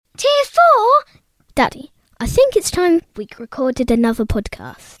Daddy, I think it's time we recorded another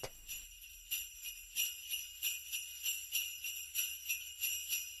podcast.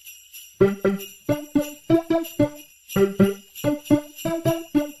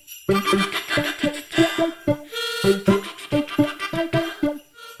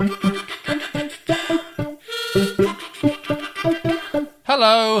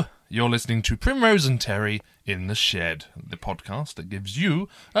 Hello! You're listening to Primrose and Terry in the Shed, the podcast that gives you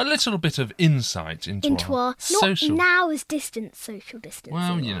a little bit of insight into our social... Not now as distant social distancing.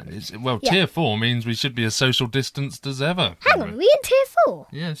 Well, you know, Tier 4 means we should be as social distanced as ever. Hang on, are we in Tier 4?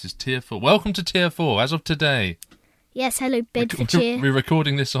 Yeah, this is Tier 4. Welcome to Tier 4, as of today. Yes, hello, Bedfordshire. We're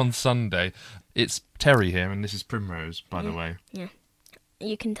recording this on Sunday. It's Terry here, and this is Primrose, by the way. Yeah.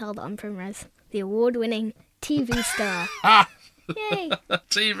 You can tell that I'm Primrose, the award-winning TV star. Yay!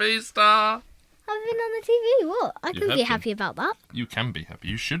 TV star! I've been on the TV, what? I can be happy about that. You can be happy,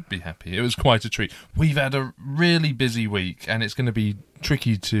 you should be happy. It was quite a treat. We've had a really busy week, and it's going to be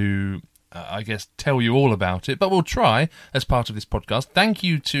tricky to, tell you all about it, but we'll try as part of this podcast. Thank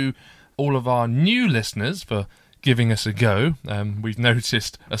you to all of our new listeners for giving us a go. We've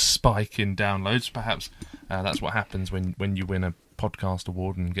noticed a spike in downloads. Perhaps that's what happens when you win a podcast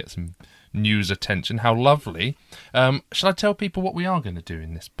award and get some news attention. How lovely. Shall I tell people what we are going to do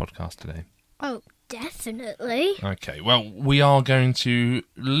in this podcast today? Oh, definitely. Okay, well, we are going to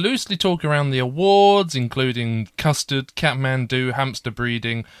loosely talk around the awards, including custard, Kathmandu, hamster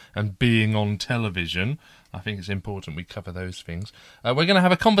breeding, and being on television. I think it's important we cover those things. We're going to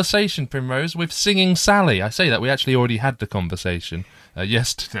have a conversation, Primrose, with Singing Sally. I say that, we actually already had the conversation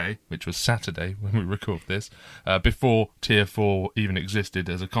yesterday, which was Saturday when we record this, before Tier 4 even existed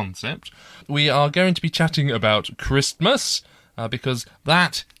as a concept. We are going to be chatting about Christmas, because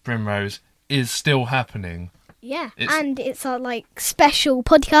that, Primrose, is still happening. Yeah, and it's our, special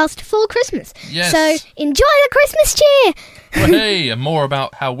podcast for Christmas. Yes. So, enjoy the Christmas cheer! Well, hey, and more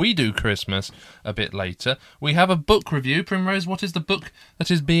about how we do Christmas a bit later. We have a book review. Primrose, what is the book that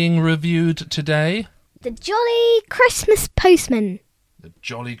is being reviewed today? The Jolly Christmas Postman. The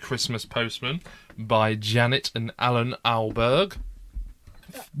Jolly Christmas Postman by Janet and Alan Alberg.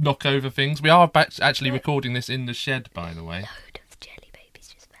 Knock over things. We are actually recording this in the shed, by the way. Load of jelly babies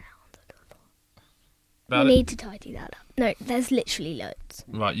just found under the floor. We need to tidy that up. No, there's literally loads.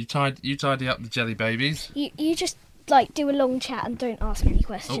 Right, you tidy up the jelly babies. You just do a long chat and don't ask me any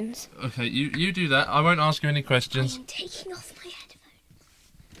questions. Oh, okay, you do that. I won't ask you any questions. I'm taking off my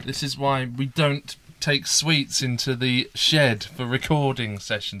headphones. This is why we don't take sweets into the shed for recording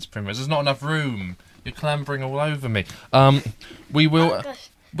sessions, Primrose. There's not enough room. You're clambering all over me. We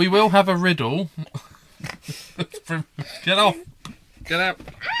will have a riddle. Get off. Get out.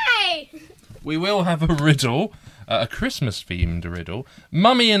 Hey! We will have a riddle, a Christmas-themed riddle.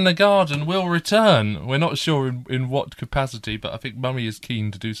 Mummy in the garden will return. We're not sure in what capacity, but I think Mummy is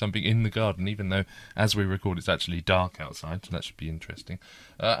keen to do something in the garden, even though, as we record, it's actually dark outside, so that should be interesting.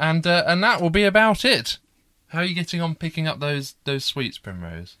 And that will be about it. How are you getting on picking up those sweets,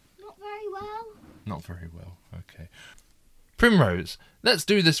 Primrose? Not very well. Not very well, okay. Primrose, let's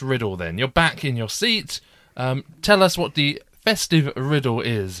do this riddle then. You're back in your seat. Tell us what the festive riddle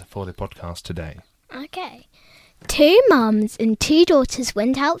is for the podcast today. Okay. 2 mums and 2 daughters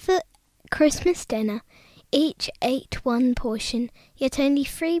went out for Christmas dinner. Each ate 1 portion, yet only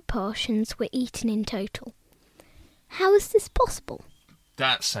 3 portions were eaten in total. How is this possible?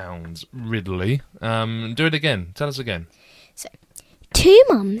 That sounds riddly. Do it again. Tell us again. So, 2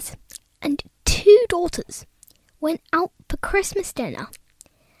 mums and 2 daughters went out for Christmas dinner.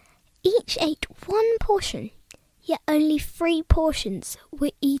 Each ate 1 portion, yet only 3 portions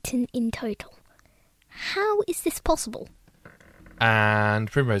were eaten in total. How is this possible? And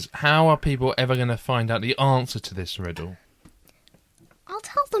Primrose, how are people ever going to find out the answer to this riddle? I'll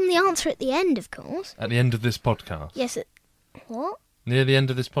tell them the answer at the end, of course. At the end of this podcast? Yes, what? Near the end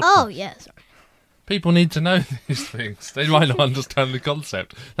of this podcast? Oh, yes. People need to know these things. They might not understand the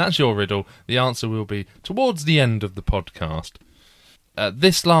concept. That's your riddle. The answer will be towards the end of the podcast.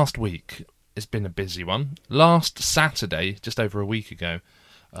 This last week has been a busy one. Last Saturday, just over a week ago,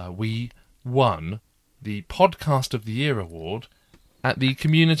 we won the Podcast of the Year award at the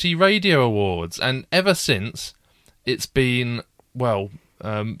Community Radio Awards. And ever since, it's been,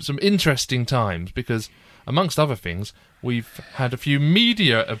 some interesting times because, amongst other things, we've had a few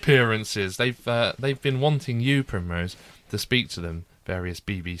media appearances. They've been wanting you, Primrose, to speak to them, various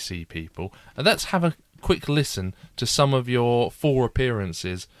BBC people. And let's have a quick listen to some of your 4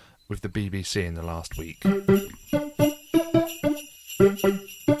 appearances with the BBC in the last week.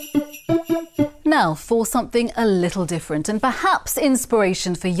 now for something a little different and perhaps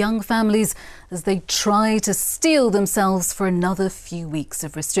inspiration for young families as they try to steel themselves for another few weeks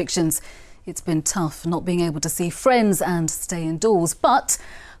of restrictions. It's been tough not being able to see friends and stay indoors, but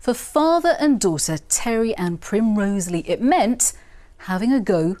for father and daughter Terry and Primrose Lee, it meant having a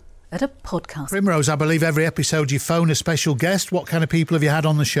go at a podcast. Primrose, I believe every episode you phone a special guest. What kind of people have you had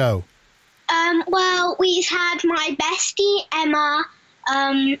on the show? Well, we've had my bestie, Emma,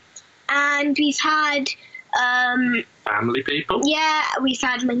 and we've had... Family people? Yeah, we've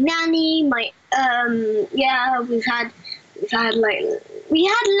had my nanny, we had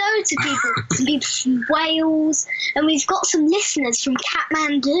loads of people, some people from Wales, and we've got some listeners from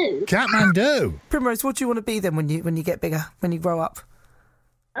Kathmandu. Kathmandu? Primrose, what do you want to be then when you get bigger, when you grow up?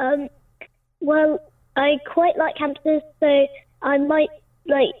 Well, I quite like hamsters, so I might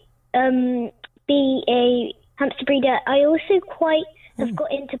be a hamster breeder. I also quite have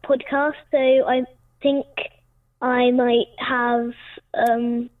got into podcasts, so I think I might have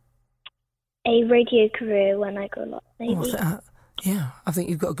a radio career when I grow up, maybe. Yeah, I think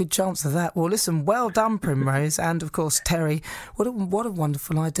you've got a good chance of that. Well, listen, well done, Primrose, and of course Terry. What a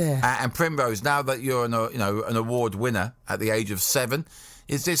wonderful idea. And Primrose, now that you're an award winner at the age of 7,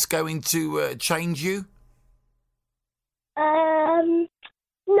 is this going to change you? No.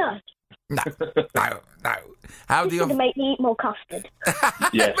 No. How do you? It's going to make me eat more custard.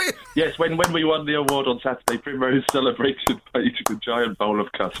 Yes. When we won the award on Saturday, Primrose celebrated by eating a giant bowl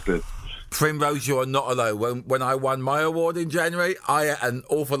of custard. Primrose, you are not alone. When I won my award in January, I ate an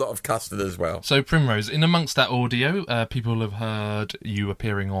awful lot of custard as well. So, Primrose, in amongst that audio, people have heard you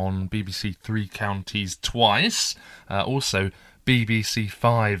appearing on BBC Three Counties twice. Also, BBC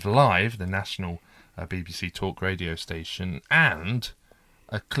 5 Live, the national BBC talk radio station, and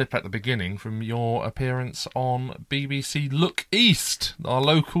a clip at the beginning from your appearance on BBC Look East, our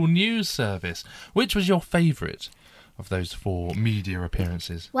local news service. Which was your favourite of those 4 media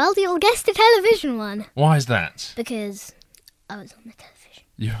appearances? Well, you'll guess the television one. Why is that? Because I was on the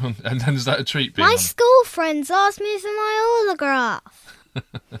television. And then is that a treat being My on? school friends asked me for my autograph.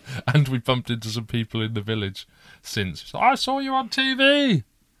 And we bumped into some people in the village since. So, I saw you on TV.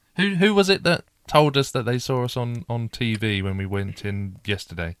 Who was it that told us that they saw us on TV when we went in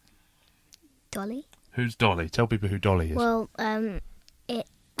yesterday? Dolly. Who's Dolly? Tell people who Dolly is. Well, it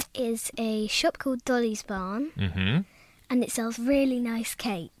is a shop called Dolly's Barn, and it sells really nice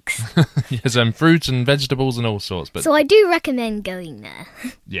cakes. Yes, and fruits and vegetables and all sorts. But so I do recommend going there.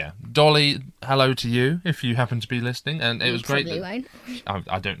 Yeah, Dolly, hello to you if you happen to be listening, and it was great. Probably won't.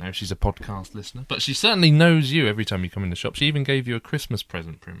 I don't know if she's a podcast listener, but she certainly knows you every time you come in the shop. She even gave you a Christmas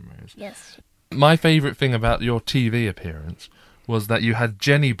present, Primrose. Yes. My favourite thing about your TV appearance was that you had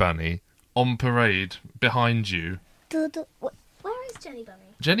Jenny Bunny on parade behind you. Where is Jenny Bunny?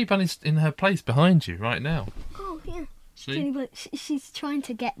 Jenny Bunny's in her place behind you right now. Oh, yeah. See? Jenny Bunny, she's trying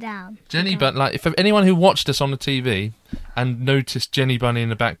to get down. Jenny Bunny, like, if anyone who watched us on the TV and noticed Jenny Bunny in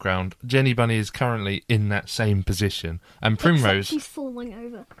the background, Jenny Bunny is currently in that same position. And Primrose... Except she's falling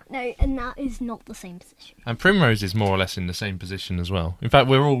over. No, and that is not the same position. And Primrose is more or less in the same position as well. In fact,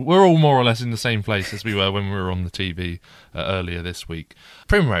 we're all more or less in the same place as we were when we were on the TV earlier this week.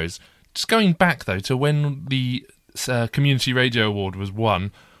 Primrose, just going back, though, to when the Community Radio Award was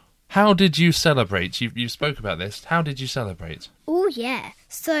won, how did you celebrate? You spoke about this. How did you celebrate? Oh, yeah.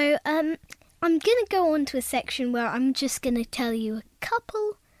 So, I'm going to go on to a section where I'm just going to tell you a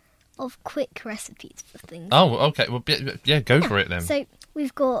couple of quick recipes for things. Oh, okay. Well, yeah, go for it then. So,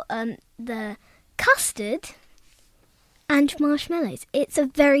 we've got the custard and marshmallows. It's a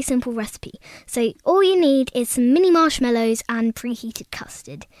very simple recipe. So, all you need is some mini marshmallows and preheated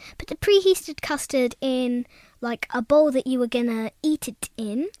custard. Put the preheated custard in, like, a bowl that you are going to eat it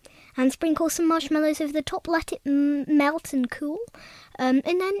in, and sprinkle some marshmallows over the top, let it melt and cool, and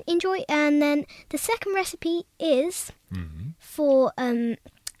then enjoy. And then the second recipe is for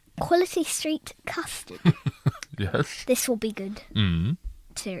Quality Street custard. Yes. This will be good.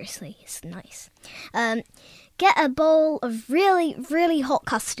 Seriously, it's nice. Get a bowl of really, really hot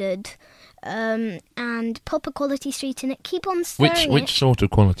custard, and pop a Quality Street in it. Keep on stirring it. Which sort of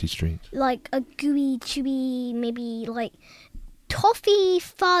Quality Street? Like a gooey, chewy, maybe like toffee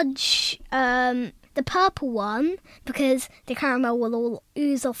fudge, the purple one, because the caramel will all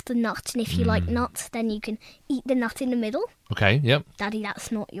ooze off the nut, and if you like nuts, then you can eat the nut in the middle. Okay, yep. Daddy,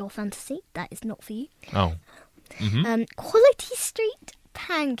 that's not your fantasy. That is not for you. Oh. Quality Street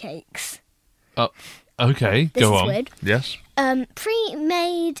pancakes. Oh, okay, This go is on. weird. Yes.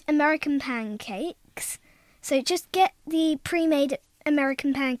 Pre-made American pancakes. So just get the pre-made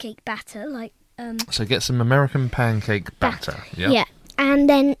American pancake batter, like So get some American pancake batter. Yep. yeah, and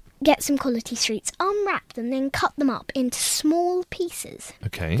then get some quality streets, unwrap them, then cut them up into small pieces.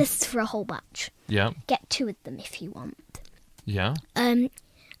 Okay. This is for a whole batch. Yeah. Get 2 of them if you want. Yeah. And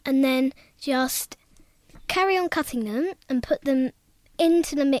then just carry on cutting them and put them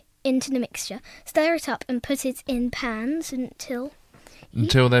into the mixture. Stir it up and put it in pans until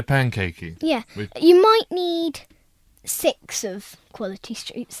Until they're pancakey. Yeah. With- You might need 6 of quality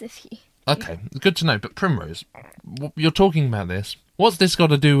streets if you... Okay, good to know. But Primrose, you're talking about this. What's this got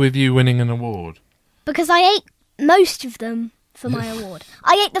to do with you winning an award? Because I ate most of them for my award.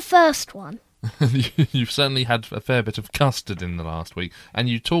 I ate the first one. You've certainly had a fair bit of custard in the last week, and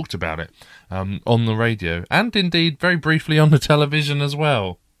you talked about it on the radio, and indeed very briefly on the television as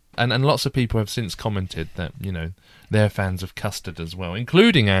well. And lots of people have since commented that, you know, they're fans of custard as well,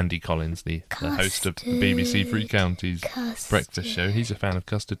 including Andy Collins, the host of the BBC Three Counties breakfast show. He's a fan of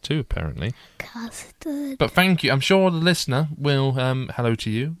custard too, apparently. Custard. But thank you. I'm sure the listener will, hello to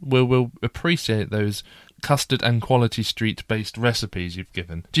you, will appreciate those custard and Quality Street based recipes you've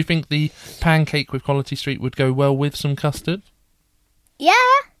given. Do you think the pancake with Quality Street would go well with some custard? Yeah,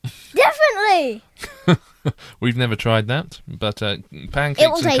 definitely. We've never tried that, but pancakes It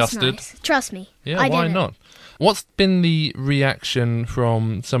will and taste custard. nice. Trust me. Yeah, I why did it. not? What's been the reaction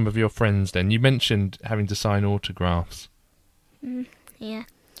from some of your friends then? You mentioned having to sign autographs. Yeah.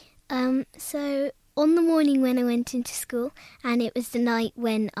 So on the morning when I went into school, and it was the night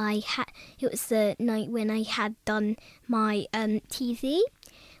when I had done my TZ.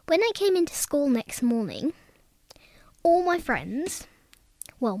 When I came into school next morning, all my friends,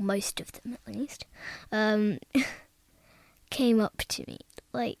 well, most of them at least, came up to me.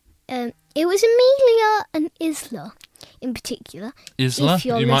 Like, it was Amelia and Isla in particular. Isla, If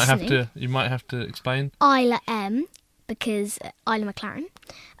you're you listening. might have to explain. Isla M, because Isla McLaren.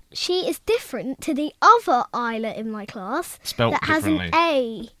 She is different to the other Isla in my class Spelt that has an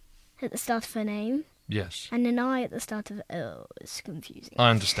differently. A at the start of her name Yes, and an I at the start of it. Oh, it's confusing. I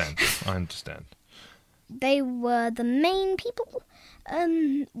understand. They were the main people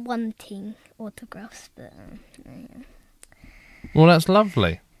wanting autographs, but Well, that's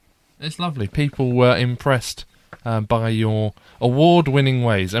lovely. It's lovely. People were impressed by your award-winning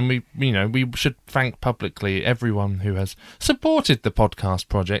ways, and we should thank publicly everyone who has supported the podcast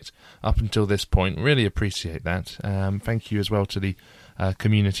project up until this point. Really appreciate that. Thank you as well to the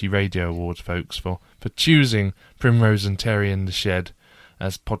Community Radio Awards folks for choosing Primrose and Terry in the Shed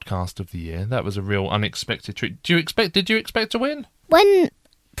as podcast of the year. That was a real unexpected treat. Did you expect to win? when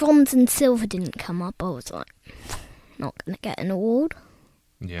bronze and silver didn't come up, I was like, not going to get an award.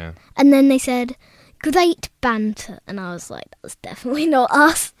 Yeah. And then they said, great banter. And I was like, that's definitely not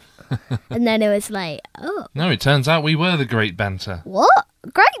us. And then it was like, oh. No, it turns out we were the Great Banter. What?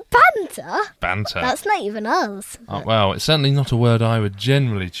 Great banter? Banter. That's not even us. Oh, well, it's certainly not a word I would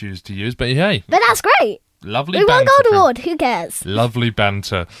generally choose to use, but hey. But that's great. Lovely We won banter. a gold award. Who cares? Lovely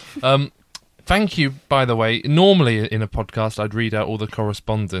banter. Thank you, by the way. Normally in a podcast I'd read out all the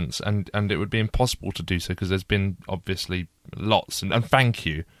correspondence and it would be impossible to do so because there's been obviously lots. And thank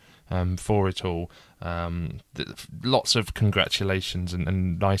you for it all. Lots of congratulations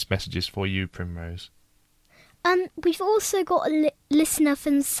and nice messages for you, Primrose. We've also got a listener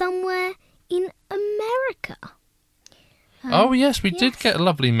from somewhere in America. Oh, yes, we did yes. get a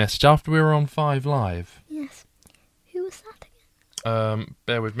lovely message after we were on 5 Live. Yes. Who was that again?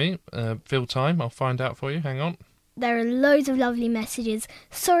 Bear with me. Fill time. I'll find out for you. Hang on. There are loads of lovely messages.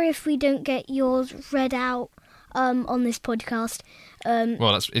 Sorry if we don't get yours read out on this podcast.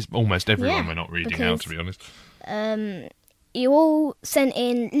 Well, it's almost everyone yeah, we're not reading out, to because, be honest. You all sent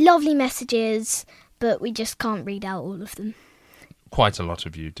in lovely messages, but we just can't read out all of them. Quite a lot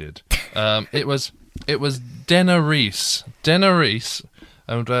of you did. It was Denna Reese.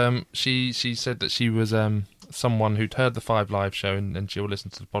 And she said that she was someone who'd heard the 5 Live show and she'll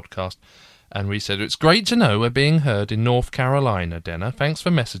listen to the podcast. And we said, it's great to know we're being heard in North Carolina, Denna. Thanks for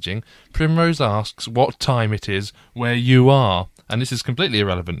messaging. Primrose asks what time it is where you are. And this is completely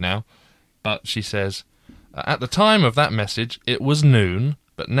irrelevant now. But she says, at the time of that message, it was noon,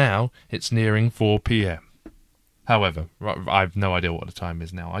 but now it's nearing 4 p.m. However, I've no idea what the time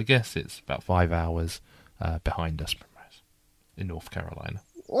is now. I guess it's about 5 hours behind us, Primrose, in North Carolina.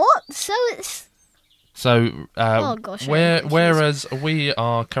 What? So it's... So, Oh, gosh, whereas we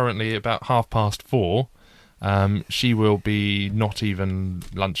are currently about 4:30, she will be not even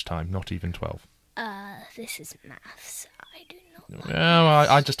lunchtime, not even 12. This is maths. I do not know. Well,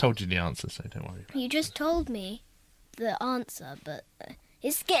 I just told you the answer, so don't worry. You just told me the answer, but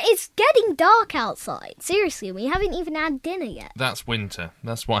It's getting dark outside. Seriously, we haven't even had dinner yet. That's winter.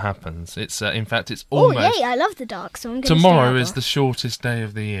 That's what happens. It's in fact, it's Oh, almost... yay, I love the dark, so I'm going to Tomorrow is the shortest day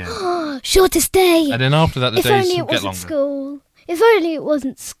of the year. Shortest day. And then after that, the If days only it get wasn't longer. school. If only it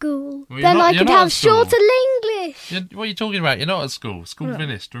wasn't school. Well, then I you're could not at have school. shorter English. What are you talking about? You're not at school. School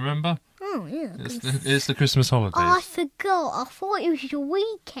finished, remember? Oh, yeah. It's the Christmas holidays. Oh, I forgot. I thought it was your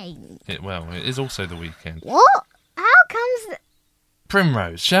weekend. It is also the weekend. What? How comes...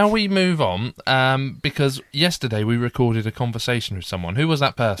 Primrose, shall we move on? Because yesterday we recorded a conversation with someone. Who was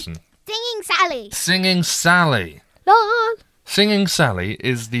that person? Singing Sally. Singing Sally. Lol. Singing Sally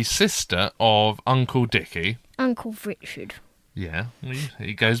is the sister of Uncle Dickie. Uncle Richard. Yeah,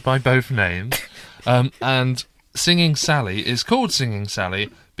 he goes by both names. And Singing Sally is called Singing Sally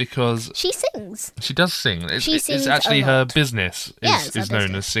because... She sings. She does sing. She sings it's actually a her lot. business Yeah, it's her is known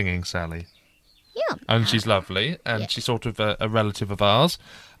business. as Singing Sally. Yeah. And she's lovely, and Yeah. she's sort of a relative of ours,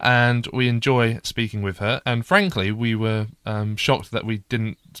 and we enjoy speaking with her. And frankly, we were shocked that we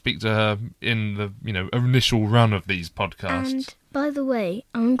didn't speak to her in the initial run of these podcasts. And, by the way,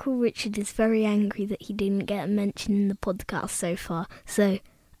 Uncle Richard is very angry that he didn't get a mention in the podcast so far. So,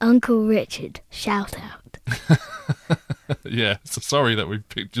 Uncle Richard, shout out. Yeah, so sorry that we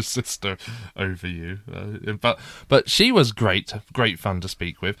picked your sister over you, but she was great fun to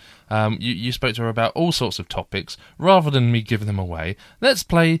speak with. You spoke to her about all sorts of topics. Rather than me give them away, let's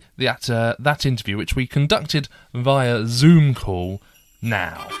play that interview which we conducted via Zoom call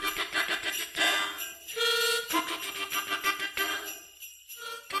now.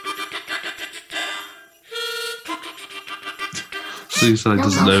 Sally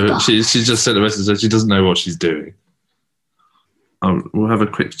doesn't know. She just sent a message that she doesn't know what she's doing. We'll have a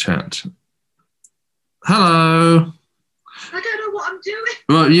quick chat. Hello. I don't know what I'm doing.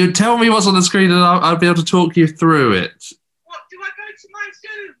 Well, you tell me what's on the screen and I'll be able to talk you through it. What, do I go to my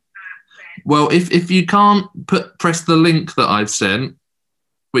Zoom app then? Well, if you can't press the link that I've sent,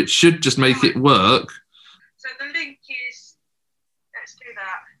 which should just make it work. So the link is... Let's do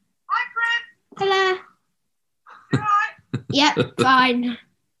that. Hi, Fred. Hello. You all right? Yep, fine. There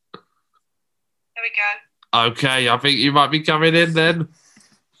we go. Okay, I think you might be coming in then. So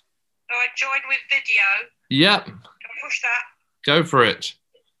I joined with video. Yep, Can I push that? go for it.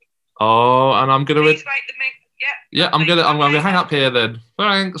 Oh, and I'm gonna. Please make the link. Yep. Yeah, I'm gonna hang up here then.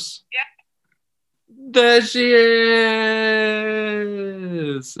 Thanks. There she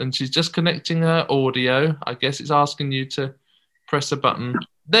is, and she's just connecting her audio. I guess it's asking you to press a button.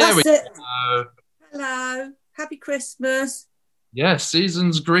 There we That's it. go. Hello. Happy Christmas. Yes,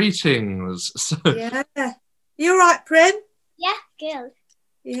 season's greetings. So, Yeah. You all right, Prim? Yeah, good.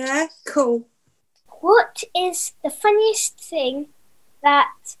 Yeah, cool. What is the funniest thing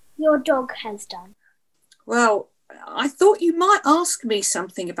that your dog has done? Well, I thought you might ask me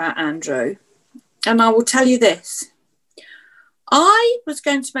something about Andrew, and I will tell you this. I was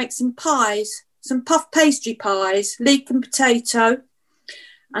going to make some pies, some puff pastry pies, leek and potato,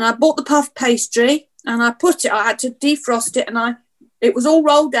 and I bought the puff pastry and I had to defrost it, and it was all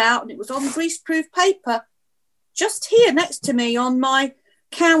rolled out and it was on greaseproof paper just here next to me on my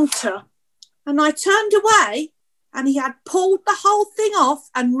counter. And I turned away and he had pulled the whole thing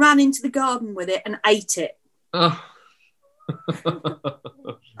off and ran into the garden with it and ate it. oh.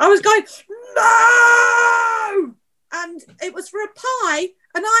 I was going, no! And it was for a pie,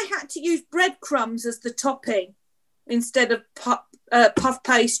 and I had to use breadcrumbs as the topping instead of puff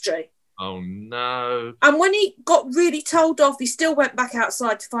pastry. Oh no! And when he got really told off, he still went back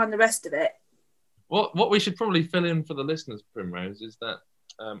outside to find the rest of it. What we should probably fill in for the listeners, Primrose, is that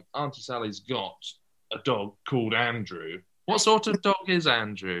Auntie Sally's got a dog called Andrew. What sort of dog is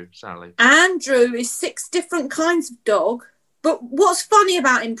Andrew, Sally? Andrew is 6 different kinds of dog. But what's funny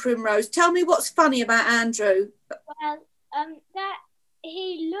about him, Primrose? Tell me what's funny about Andrew. Well, that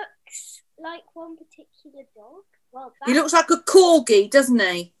he looks like one particular dog. Well, He looks like a corgi, doesn't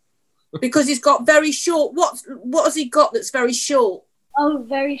he? Because he's got very short... What has he got that's very short? Oh,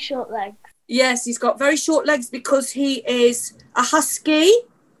 very short legs. Yes, he's got very short legs because he is a husky,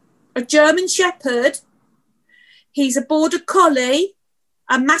 a German shepherd. He's a border collie,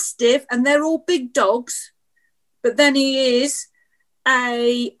 a mastiff, and they're all big dogs. But then he is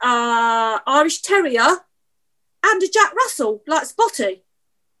a Irish terrier and a Jack Russell, like Spotty.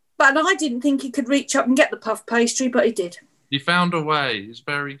 But I didn't think he could reach up and get the puff pastry, but he did. He found a way. He's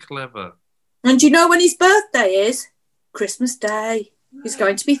very clever. And do you know when his birthday is? Christmas Day. He's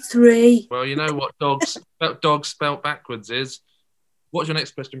going to be 3. Well, you know what dog spelt backwards is. What's your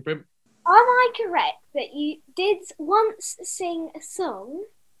next question, Prim? Am I correct that you did once sing a song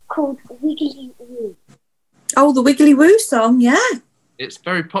called Wiggly Woo? Oh, the Wiggly Woo song, yeah. It's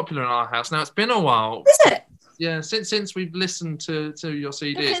very popular in our house. Now, it's been a while. Is it? Yeah, since we've listened to your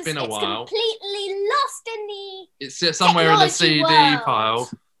CD, Because it's been a while. Completely lost in the. It's somewhere in the CD technology pile.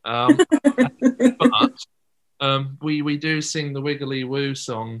 But we do sing the Wiggly Woo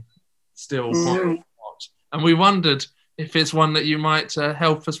song still quite a lot. And we wondered if it's one that you might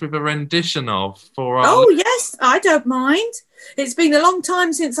help us with a rendition of for our... Oh, yes, I don't mind. It's been a long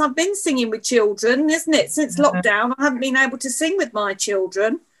time since I've been singing with children, isn't it? Since lockdown, I haven't been able to sing with my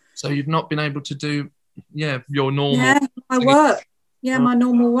children. So you've not been able to do, your normal... Yeah, my work. Yeah, my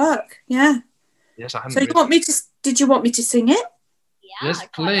normal work. Yeah. Yes, I haven't. So did you want me to sing it? Yeah, Yes,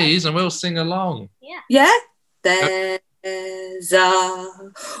 please, and we'll sing along. Yeah. There's a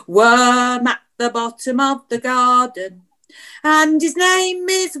worm at the bottom of the garden, and his name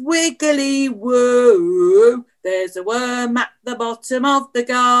is Wiggly Woo. There's a worm at the bottom of the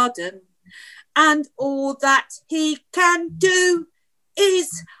garden, and all that he can do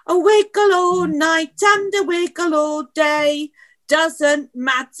is a wiggle all night and a wiggle all day. Doesn't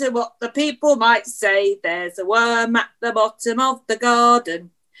matter what the people might say. There's a worm at the bottom of the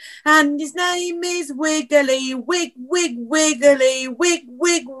garden, and his name is Wiggly Wig Wig Wiggly Wig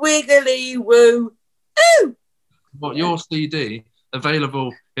Wig Wiggly Woo. Ooh! What, your CD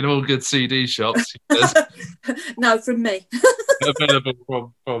available in all good CD shops? No, from me.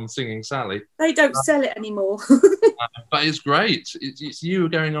 Available from Singing Sally. They don't sell it anymore. But it's great. It's you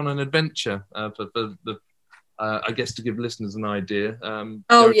going on an adventure for the I guess to give listeners an idea.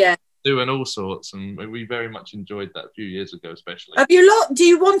 Doing all sorts, and we very much enjoyed that a few years ago, especially. Do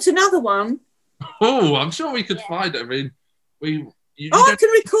you want another one? Oh, I'm sure we could find it. I mean, I can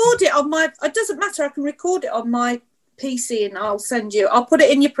record it on my. It doesn't matter. I can record it on my PC, and I'll send you. I'll put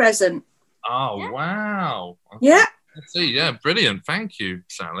it in your present. Oh wow! Okay. Yeah. Let's see. Yeah, brilliant. Thank you,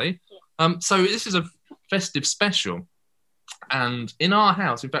 Sally. So this is a festive special, and in our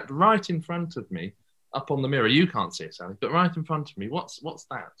house, in fact, right in front of me, up on the mirror, you can't see it, Sally, but right in front of me, what's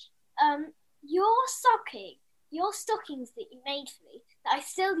that? Your stockings that you made for me that I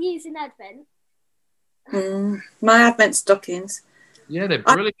still use in Advent. My Advent stockings. Yeah, they're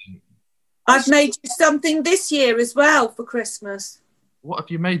brilliant. I've made you something this year as well for Christmas. What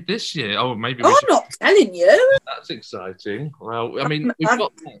have you made this year? Oh, maybe. I'm not telling you. That's exciting. Well, I mean, we've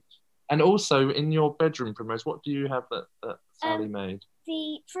got that. And also, in your bedroom, Primrose, what do you have that Sally made?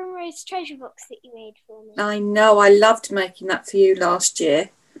 The Primrose treasure box that you made for me. I know. I loved making that for you last year.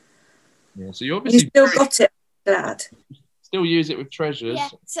 Yeah, so you obviously still got it. Glad. Still use it with treasures. Yeah,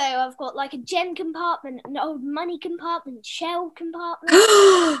 so I've got like a gem compartment, an old money compartment, shell compartment.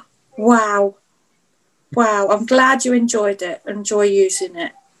 Wow. I'm glad you enjoyed it. Enjoy using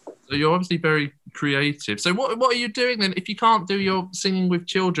it. So you're obviously very creative. So what are you doing then? If you can't do your singing with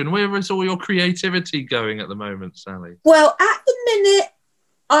children, where is all your creativity going at the moment, Sally? Well, at the minute,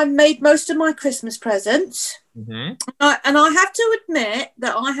 I've made most of my Christmas presents. Mm-hmm. And I have to admit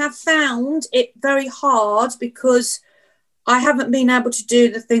that I have found it very hard because I haven't been able to do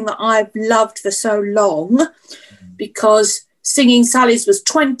the thing that I've loved for so long, because Singing Sally's was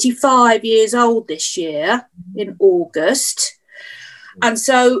 25 years old this year in August. And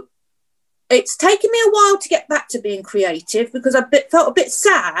so it's taken me a while to get back to being creative, because I felt a bit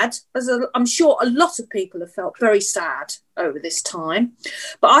sad, as I'm sure a lot of people have felt very sad over this time.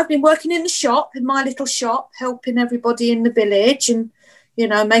 But I've been working in the shop, in my little shop, helping everybody in the village and,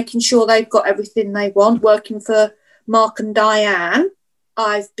 making sure they've got everything they want, working for Mark and Diane.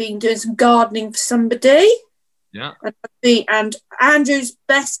 I've been doing some gardening for somebody. Yeah. And Andrew's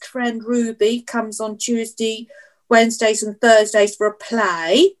best friend, Ruby, comes on Tuesday, Wednesdays and Thursdays for a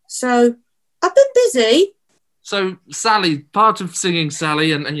play. So I've been busy. So Sally, part of Singing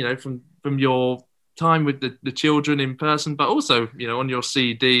Sally, and from your time with the children in person, but also on your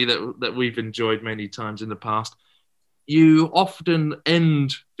CD that we've enjoyed many times in the past, you often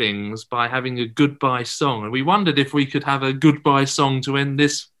end things by having a goodbye song, and we wondered if we could have a goodbye song to end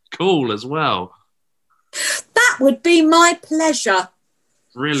this call as well. That would be my pleasure.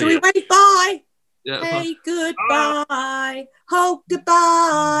 Brilliant. Shall we wave bye? Yeah. Hey, goodbye. Oh,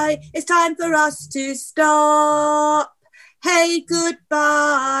 goodbye. It's time for us to stop. Hey,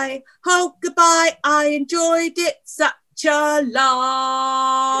 goodbye. Oh, goodbye. I enjoyed it such a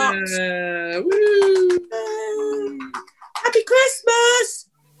lot. Yeah. Woo. Happy Christmas.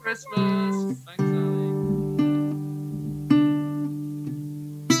 Christmas. Thanks, Sally.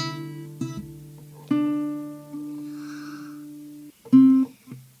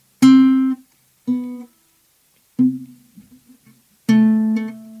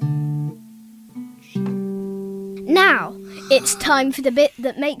 Now, it's time for the bit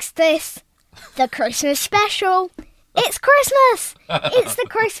that makes this the Christmas special. It's Christmas! It's the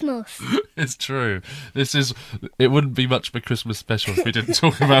Christmas. It's true. It wouldn't be much of a Christmas special if we didn't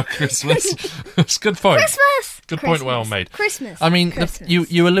talk about Christmas. It's a good point. Christmas! Good point, well made. Christmas. I mean, Christmas.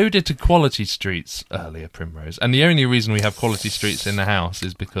 you alluded to quality streets earlier, Primrose, and the only reason we have quality streets in the house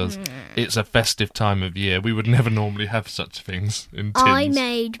is because it's a festive time of year. We would never normally have such things in tins. I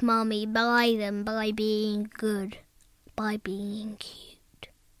made Mummy buy them by being good. By being cute.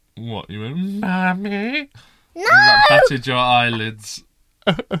 What, you went, Mummy? No! And that batted your eyelids.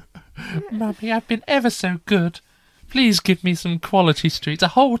 Mummy, I've been ever so good. Please give me some quality streets, a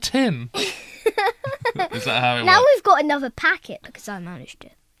whole tin. Is that how it Now works? we've got another packet because I managed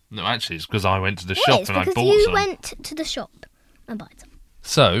it. No, actually, it's because I went to the It shop is and I because bought you some. went to the shop and bought some.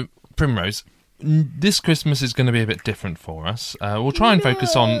 So, Primrose, this Christmas is going to be a bit different for us. We'll try and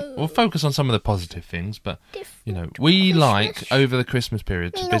focus on some of the positive things, but we like over the Christmas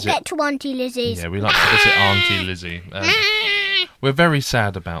period to We not visit. get to Auntie Lizzie's. Yeah, we like to visit Auntie Lizzie. We're very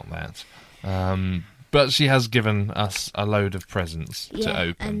sad about that, but she has given us a load of presents to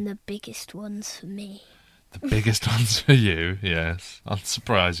open. And the biggest ones for me. The biggest ones for you, yes,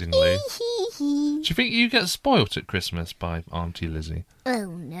 unsurprisingly. Do you think you get spoilt at Christmas by Auntie Lizzie? Oh,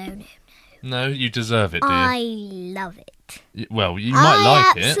 no. No, you deserve it, do you? I love it. Well, you might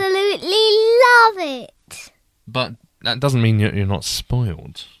like it, absolutely love it. but that doesn't mean you're not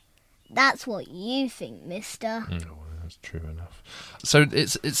spoiled. That's what you think, mister. Oh, well, that's true enough. So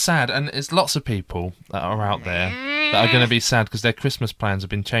it's sad, and it's lots of people that are out there that are going to be sad because their Christmas plans have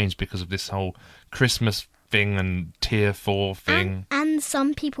been changed because of this whole Christmas thing and Tier 4 thing. And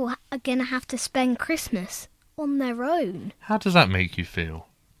some people are going to have to spend Christmas on their own. How does that make you feel?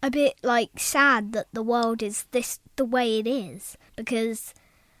 A bit sad that the world is the way it is, because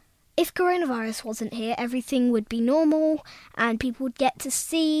if coronavirus wasn't here, everything would be normal and people would get to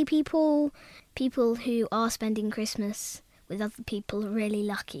see people who are spending Christmas with other people are really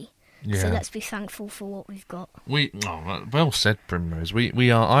lucky. Yeah. So let's be thankful for what we've got. Well said, Primrose.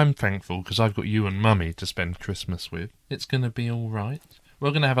 I'm thankful because I've got you and Mummy to spend Christmas with. It's going to be all right.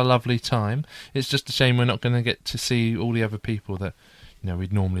 We're going to have a lovely time. It's just a shame we're not going to get to see all the other people that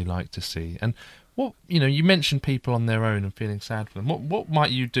we'd normally like to see. And what you mentioned people on their own and feeling sad for them. What might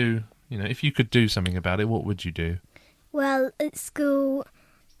you do? If you could do something about it, what would you do? Well, at school,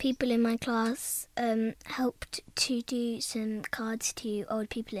 people in my class helped to do some cards to old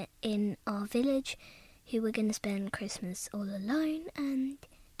people in our village who were going to spend Christmas all alone and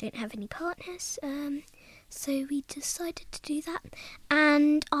don't have any partners. So we decided to do that.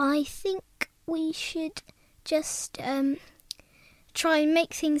 And I think we should just try and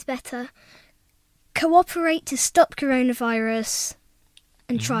make things better, cooperate to stop coronavirus,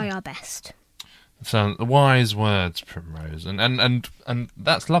 and try our best. So wise words, Primrose, and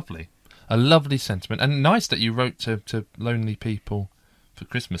that's lovely, a lovely sentiment, and nice that you wrote to lonely people for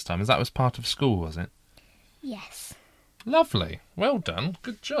Christmas time. As that was part of school, was it? Yes. Lovely, well done,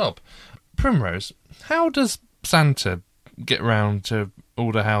 good job, Primrose. How does Santa get round to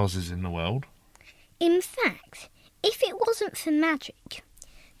all the houses in the world? In fact, if it wasn't for magic,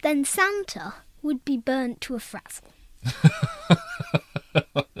 then Santa would be burnt to a frazzle.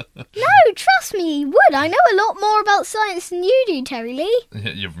 No, trust me, he would. I know a lot more about science than you do, Terry Lee.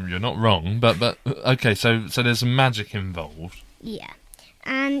 You're not wrong, but okay. So there's some magic involved. Yeah,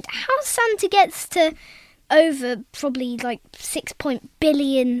 and how Santa gets to over probably 6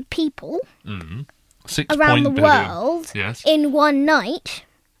 billion people around the world in one night,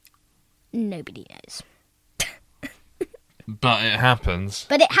 nobody knows. But it happens.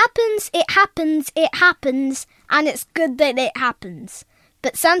 But it happens, and it's good that it happens.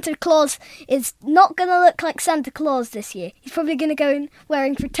 But Santa Claus is not going to look like Santa Claus this year. He's probably going to go in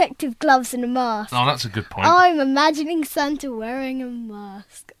wearing protective gloves and a mask. Oh, that's a good point. I'm imagining Santa wearing a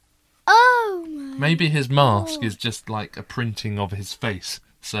mask. Oh, my Maybe his mask is just like a printing of his face,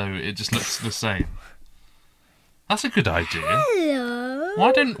 so it just looks the same. That's a good idea. Hello.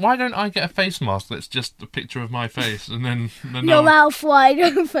 Why don't I get a face mask that's just a picture of my face and then your mouth wide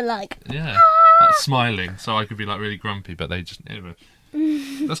open like smiling, so I could be really grumpy, but they just anyway.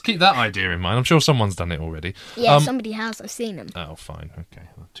 Let's keep that idea in mind. I'm sure someone's done it already. Yeah, somebody has. I've seen them. Oh, fine. Okay,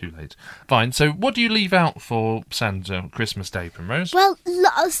 too late. Fine. So, what do you leave out for Santa Christmas Day, Primrose? Well,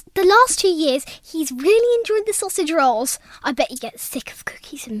 the last 2 years, he's really enjoyed the sausage rolls. I bet he gets sick of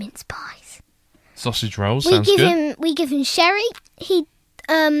cookies and mince pies. Sausage rolls sounds good. We give him sherry. He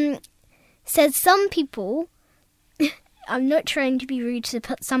says some people. I'm not trying to be rude to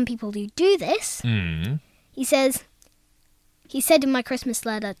some people who do this. He says. He said in my Christmas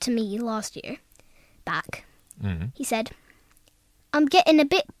letter to me last year, back, he said, I'm getting a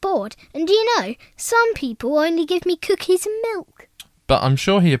bit bored. And do you know, some people only give me cookies and milk. But I'm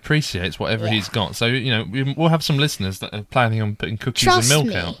sure he appreciates whatever Yeah. he's got. So, we'll have some listeners that are planning on putting cookies Trust and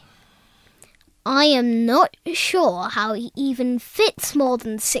milk me. out. I am not sure how he even fits more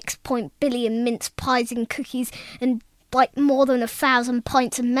than 6 billion mince pies and cookies and more than 1,000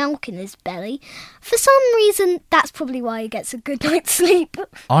 pints of milk in his belly. For some reason, that's probably why he gets a good night's sleep.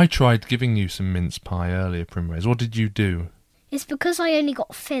 I tried giving you some mince pie earlier, Primrose. What did you do? It's because I only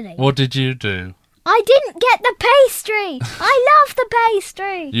got filling. What did you do? I didn't get the pastry! I love the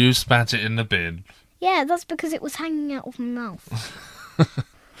pastry! You spat it in the bin. Yeah, that's because it was hanging out of my mouth.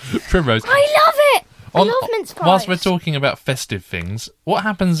 Primrose. I love it! I love mince pies. Whilst we're talking about festive things, what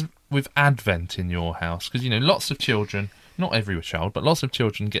happens with Advent in your house? Because, lots of children, not every child, but lots of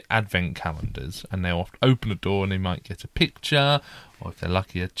children get Advent calendars, and they'll open a door and they might get a picture, or if they're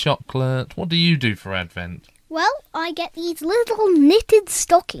lucky, a chocolate. What do you do for Advent? Well, I get these little knitted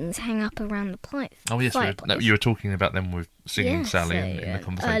stockings hang up around the pipe. Oh, yes, you were talking about them with Singing Sally in the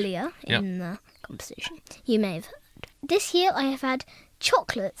conversation. Earlier in the conversation. You may have heard. This year I have had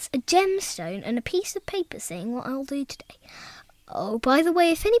chocolates, a gemstone, and a piece of paper saying what I'll do today. Oh, by the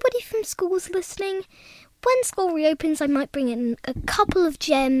way, if anybody from school's listening, when school reopens, I might bring in a couple of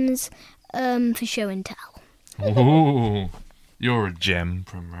gems for show and tell. Ooh, you're a gem,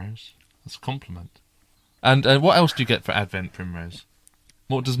 Primrose. That's a compliment. And what else do you get for Advent, Primrose?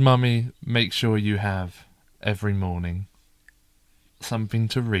 What does Mummy make sure you have every morning? Something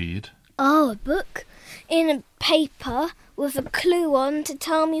to read? Oh, a book in a paper with a clue on to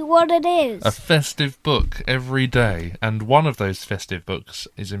tell me what it is. A festive book every day. And one of those festive books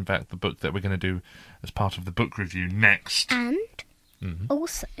is, in fact, the book that we're going to do as part of the book review next. And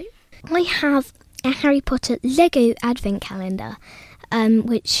also, I have a Harry Potter Lego Advent calendar,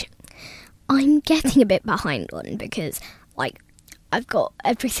 which I'm getting a bit behind on because, I've got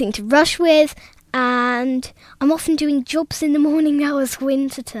everything to rush with, and I'm often doing jobs in the morning now as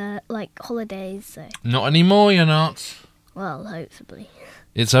winter, holidays, so... Not anymore, you're not. Well, hopefully.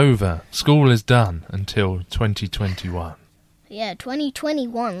 It's over. School is done until 2021. Yeah,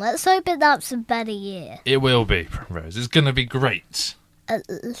 2021. Let's hope that's a better year. It will be, Primrose. It's going to be great. At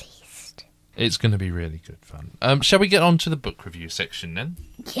least. It's going to be really good fun. Shall we get on to the book review section then?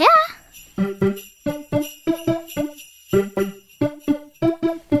 Yeah.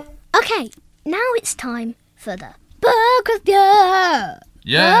 Okay, now it's time for the book review.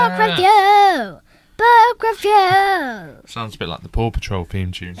 Yeah. Book review. Book review. Sounds a bit like the Paw Patrol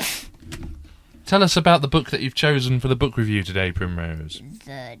theme tune. Tell us about the book that you've chosen for the book review today, Primrose.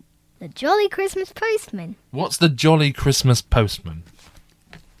 The Jolly Christmas Postman. What's the Jolly Christmas Postman?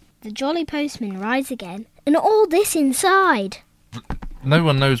 The Jolly Postman rides again, and all this inside. No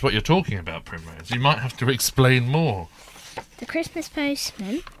one knows what you're talking about, Primrose. You might have to explain more. The Christmas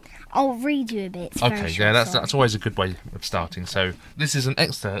Postman. I'll read you a bit. It's Okay, very yeah, short, that's always a good way of starting. So this is an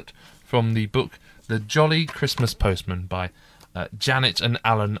excerpt from the book The Jolly Christmas Postman by Janet and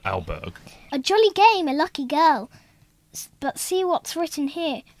Alan Alberg. A jolly game, a lucky girl. But see what's written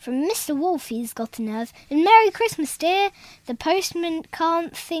here. From Mr. Wolf he's got a nerve. And Merry Christmas, dear. The postman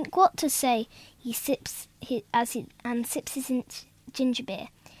can't think what to say. He sips his ginger beer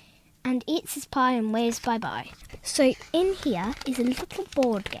and eats his pie and waves bye-bye. So in here is a little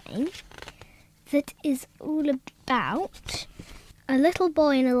board game that is all about a little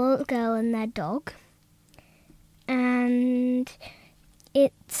boy and a little girl and their dog. And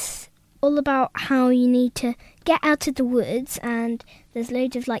it's all about how you need to get out of the woods, and there's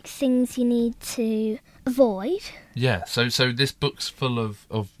loads of things you need to avoid. Yeah, so this book's full of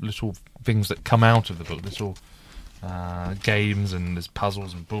little things that come out of the book, little games, and there's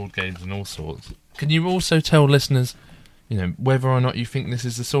puzzles and board games and all sorts. Can you also tell listeners, whether or not you think this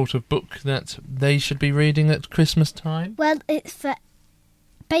is the sort of book that they should be reading at Christmas time? Well, it's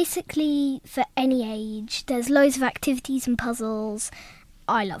basically for any age. There's loads of activities and puzzles.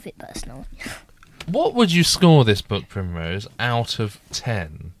 I love it personally. What would you score this book, Primrose, out of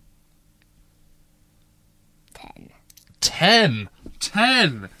 10? 10. 10!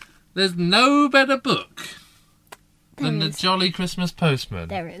 10! There's no better book than There The is. Jolly Christmas Postman.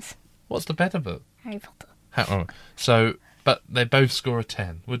 There is. What's the better book? Harry Potter. But they both score a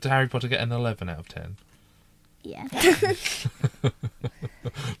 10. Would Harry Potter get an 11 out of 10? Yeah.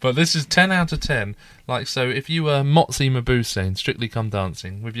 But this is 10 out of 10. So if you were Motzi Mabuse in Strictly Come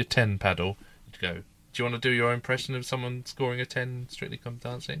Dancing with your 10 paddle, you'd go, do you want to do your impression of someone scoring a 10 in Strictly Come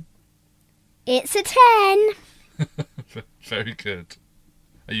Dancing? It's a 10. Very good.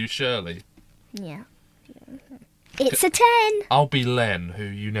 Are you Shirley? Yeah. It's a 10. I'll be Len, who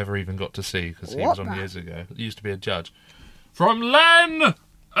you never even got to see because he was What on the- years ago. He used to be a judge. from Len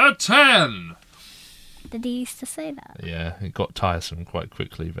a 10. Did he used to say that? Yeah, it got tiresome quite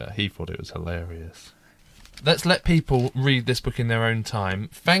quickly, but he thought it was hilarious. Let's let people read this book in their own time.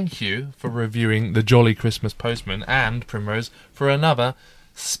 Thank you for reviewing The Jolly Christmas Postman and Primrose for another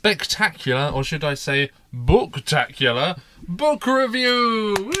spectacular, or should I say booktacular, book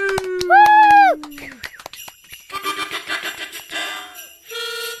review! Woo!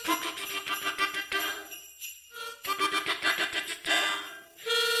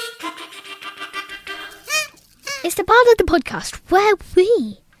 It's the part of the podcast where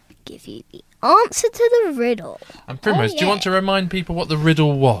we give you the answer to the riddle. And Primrose, do you want to remind people what the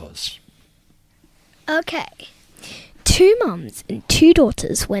riddle was? Okay. 2 mums and 2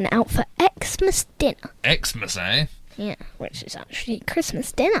 daughters went out for Xmas dinner. Xmas, eh? Yeah, which is actually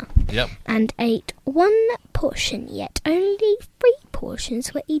Christmas dinner. Yep. And ate 1 portion, yet only 3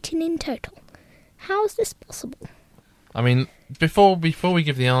 portions were eaten in total. How is this possible? I mean, before we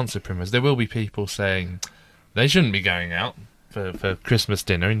give the answer, Primrose, there will be people saying they shouldn't be going out for Christmas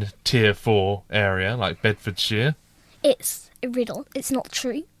dinner in the Tier 4 area, like Bedfordshire. It's a riddle. It's not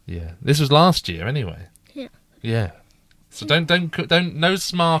true. Yeah. This was last year, anyway. Yeah. Yeah. So don't no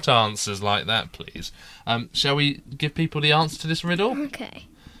smart answers like that, please. Shall we give people the answer to this riddle? Okay.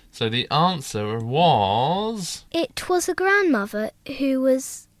 So the answer was... It was a grandmother who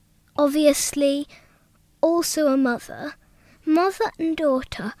was obviously also a mother and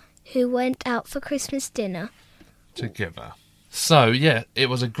daughter who went out for Christmas dinner. Together. So, yeah, it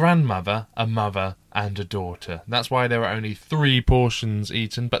was a grandmother, a mother, and a daughter. That's why there were only 3 portions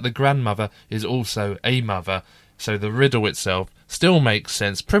eaten, but the grandmother is also a mother, so the riddle itself still makes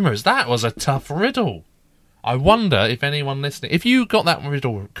sense. Primrose, that was a tough riddle. I wonder if anyone listening... If you got that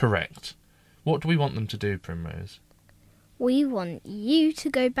riddle correct, what do we want them to do, Primrose? We want you to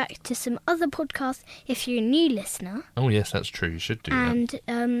go back to some other podcasts if you're a new listener. Oh, yes, that's true. You should do that.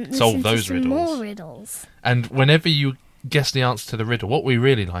 And solve listen those to some riddles. more riddles. And whenever you guess the answer to the riddle, what we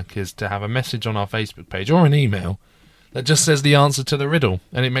really like is to have a message on our Facebook page or an email that just says the answer to the riddle,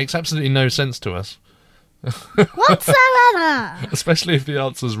 and it makes absolutely no sense to us. Whatsoever! Especially if the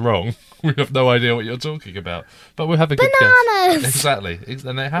answer's wrong. We have no idea what you're talking about. But we'll have a good Bananas! guess. Exactly.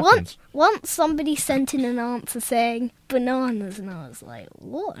 And it happens. Once somebody sent in an answer saying bananas, and I was like,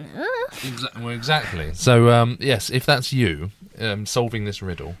 what on earth? Exactly. So, yes, if that's you solving this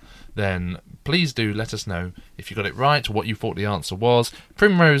riddle, then please do let us know if you got it right or what you thought the answer was.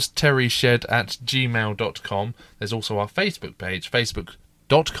 primroseterryshed@gmail.com. There's also our Facebook page,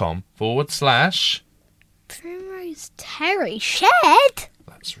 facebook.com/ Primrose Terry Shed?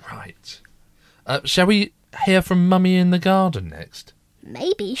 That's right. Shall we hear from Mummy in the garden next?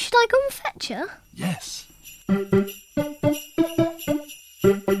 Maybe. Should I go and fetch her? Yes.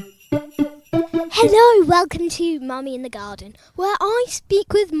 Hello, welcome to Mummy in the Garden, where I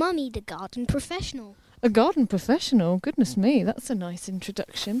speak with Mummy, the garden professional. A garden professional? Goodness me, that's a nice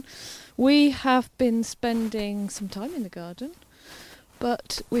introduction. We have been spending some time in the garden,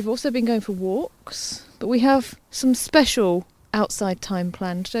 but we've also been going for walks. But we have some special outside time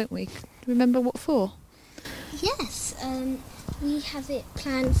planned, don't we? Remember what for? Yes, we have it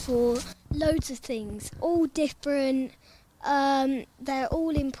planned for loads of things, all different. They're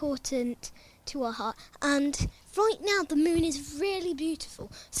all important to our heart. And right now the moon is really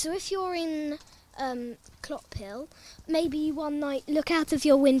beautiful. So if you're in Clophill, maybe one night look out of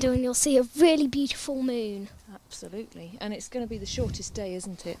your window and you'll see a really beautiful moon. Absolutely. And it's going to be the shortest day,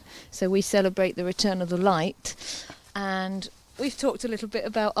 isn't it? So we celebrate the return of the light. And we've talked a little bit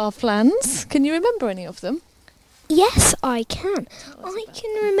about our plans. Can you remember any of them? Yes, I can. I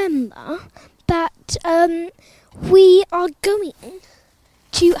can remember that we are going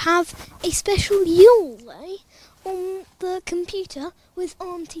to have a special Yule Day on the computer with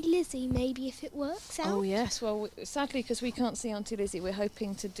Auntie Lizzie, maybe, if it works out. Oh, yes. Well, sadly, because we can't see Auntie Lizzie, we're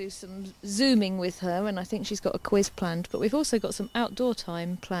hoping to do some Zooming with her, and I think she's got a quiz planned. But we've also got some outdoor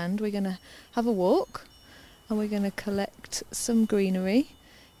time planned. We're going to have a walk, and we're going to collect some greenery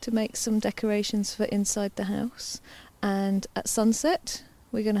to make some decorations for inside the house. And at sunset,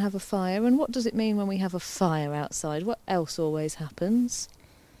 we're going to have a fire. And what does it mean when we have a fire outside? What else always happens?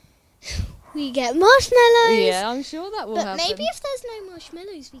 We get marshmallows. Yeah, I'm sure that will happen. But maybe if there's no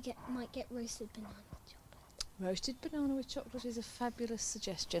marshmallows, we might get roasted banana with chocolate. Roasted banana with chocolate is a fabulous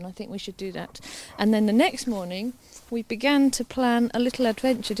suggestion. I think we should do that. And then the next morning, we began to plan a little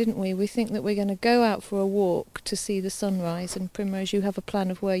adventure, didn't we? We think that we're going to go out for a walk to see the sunrise. And Primrose, you have a plan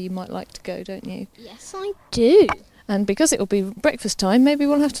of where you might like to go, don't you? Yes, I do. And because it will be breakfast time, maybe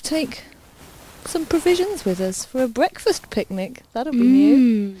we'll have to take some provisions with us for a breakfast picnic. That'll be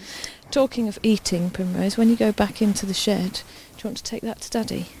new.